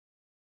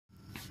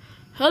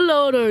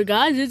Hello there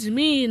guys, it's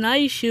me,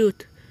 Night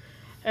Shoot.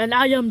 And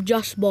I am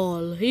Just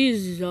Ball.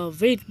 He's a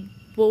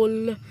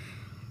faithful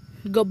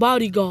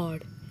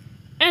bodyguard.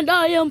 And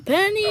I am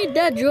Penny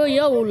the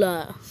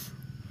Joyola.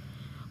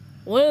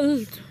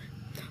 Well,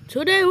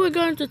 today we're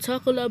going to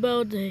talk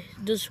about the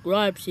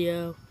scribes,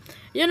 yeah.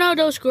 You know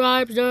those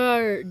scribes,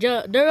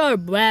 there are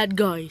bad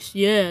guys.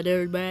 Yeah,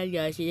 they're bad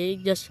guys. They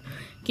just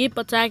keep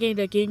attacking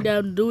the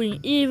kingdom, doing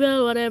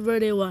evil, whatever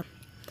they want.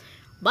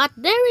 But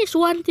there is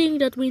one thing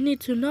that we need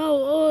to know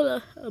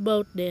all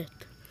about that.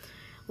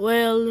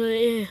 Well,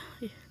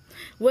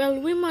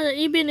 we must,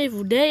 even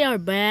if they are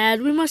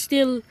bad, we must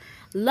still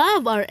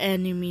love our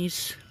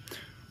enemies.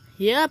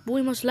 Yep,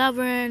 we must love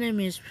our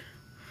enemies.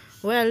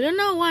 Well, you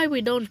know why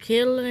we don't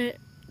kill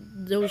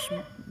those,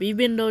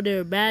 even though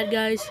they're bad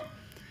guys?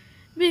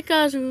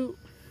 Because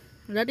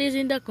that is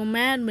in the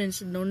commandments,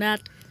 do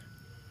not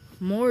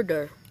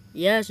murder.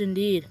 Yes,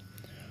 indeed.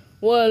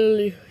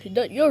 Well,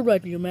 you're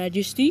right, Your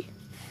Majesty.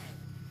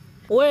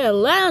 Well,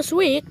 last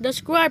week, the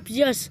scribes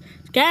just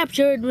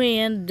captured me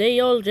and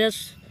they all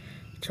just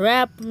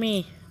trapped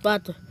me.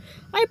 But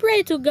I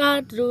prayed to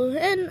God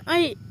and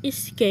I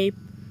escaped.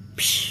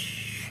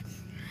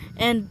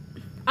 And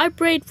I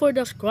prayed for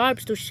the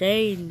scribes to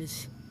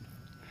change.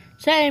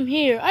 Same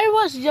here. I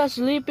was just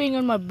sleeping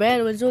on my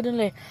bed when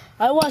suddenly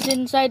I was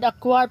inside a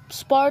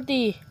corpse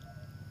party.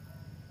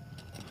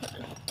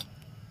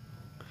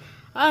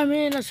 I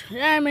mean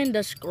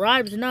the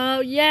scribes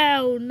now.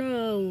 Yeah,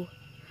 no.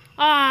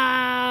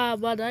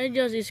 But I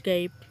just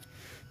escaped.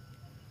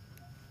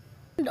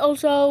 And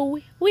also,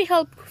 we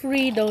helped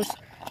free those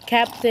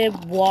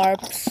captive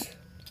warps.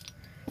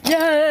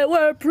 Yeah,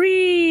 we're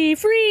free!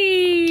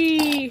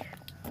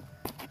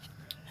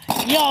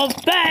 You'll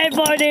pay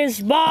for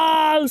this,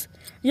 balls!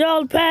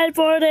 You'll pay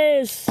for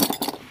this!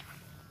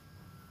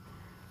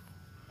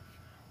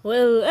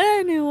 Well,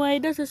 anyway,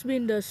 this has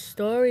been the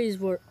stories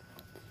for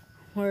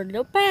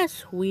the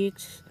past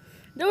weeks.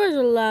 There was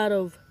a lot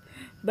of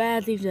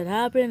bad things that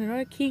happened in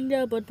our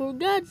kingdom, but for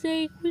God's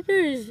sake,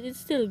 it's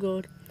still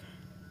good.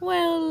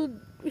 Well,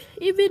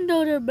 even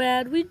though they're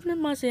bad, we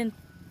must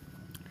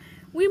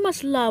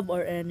love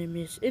our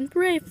enemies and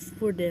pray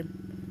for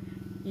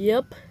them.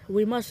 Yep,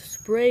 we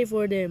must pray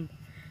for them,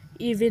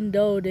 even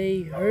though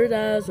they hurt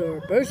us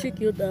or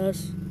persecute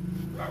us.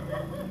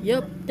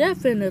 Yep,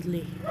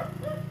 definitely.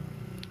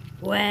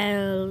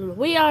 Well,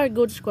 we are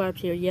good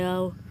scribes here,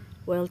 yo.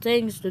 Well,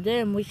 thanks to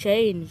them, we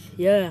changed.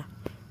 Yeah,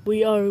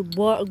 we are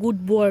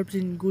good dwarves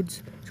and good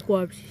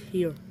scribes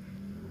here.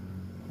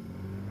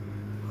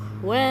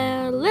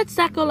 Well, let's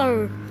tackle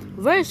our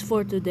verse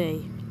for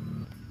today.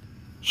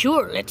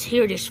 Sure, let's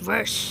hear this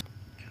verse.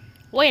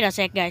 Wait a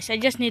sec, guys. I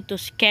just need to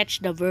sketch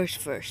the verse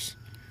first.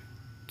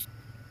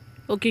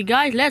 Okay,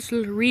 guys, let's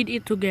read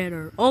it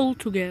together. All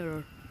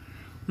together.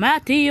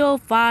 Matthew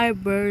 5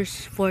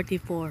 verse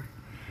 44.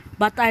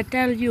 But I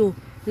tell you,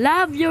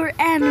 love your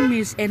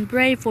enemies and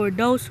pray for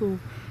those who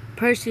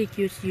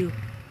persecute you.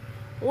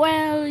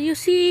 Well, you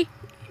see,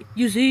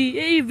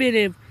 even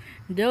if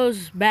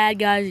those bad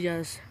guys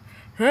just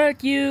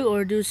hurt you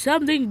or do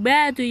something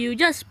bad to you,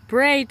 just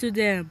pray to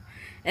them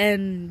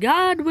and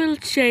God will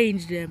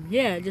change them.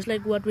 Yeah, just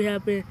like what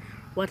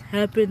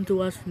happened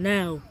to us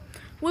now.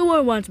 We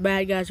were once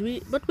bad guys,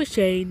 but we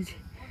changed.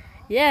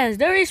 Yes,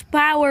 there is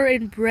power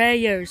in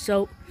prayer.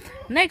 So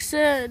next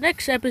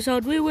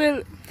episode we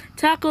will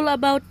tackle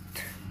about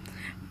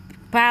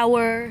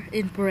power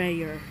in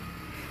prayer.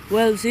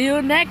 Well, see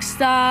you next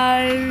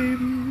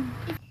time.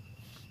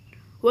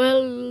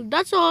 Well,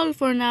 that's all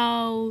for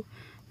now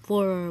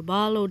for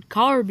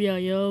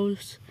Ballowdcarbia,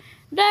 yos.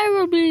 There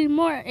will be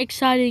more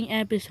exciting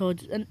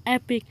episodes and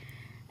epic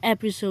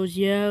episodes,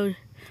 yo.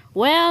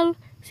 Well,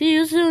 see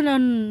you soon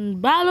on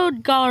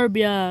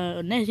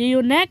Ballowdcarbia. See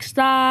you next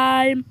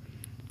time.